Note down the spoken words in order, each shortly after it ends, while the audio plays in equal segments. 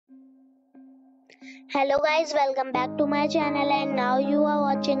Hello guys, welcome back to my channel and now you are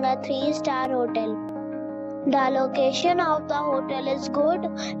watching a 3-star hotel. The location of the hotel is good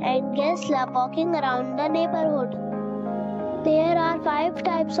and guests love walking around the neighborhood. There are 5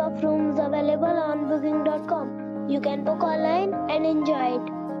 types of rooms available on booking.com. You can book online and enjoy it.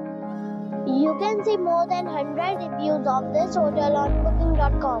 You can see more than 100 reviews of this hotel on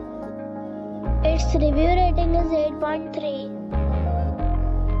booking.com. Its review rating is 8.3.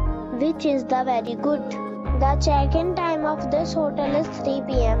 which is the very good. The check-in time of this hotel is 3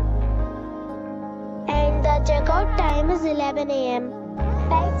 p.m. and the check-out time is 11 a.m.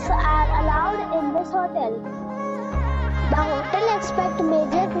 Pets are allowed in this hotel. The hotel accepts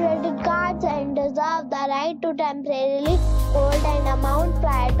major credit cards and reserves the right to temporarily hold an amount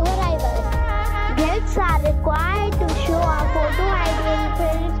prior to arrival. Guests are required to show a photo ID and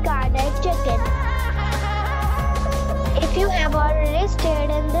credit card at check-in. If you have already stayed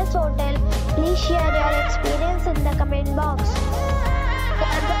in this hotel, please share your experience in the comment box.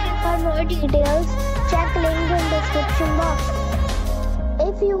 For more details, check link in description box.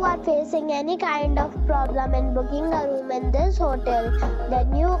 If you are facing any kind of problem in booking a room in this hotel,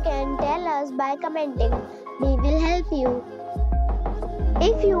 then you can tell us by commenting. We will help you.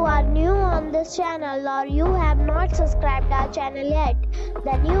 If you are new on this channel or you have not subscribed our channel yet,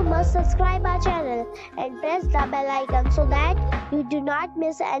 then you must subscribe our channel and press the bell icon so that you do not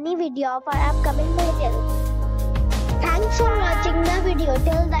miss any video of our upcoming hotel. Thanks for watching the video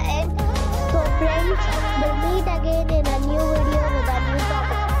till the end. So friends, we'll meet again in a new video with a new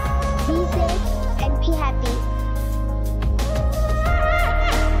topic.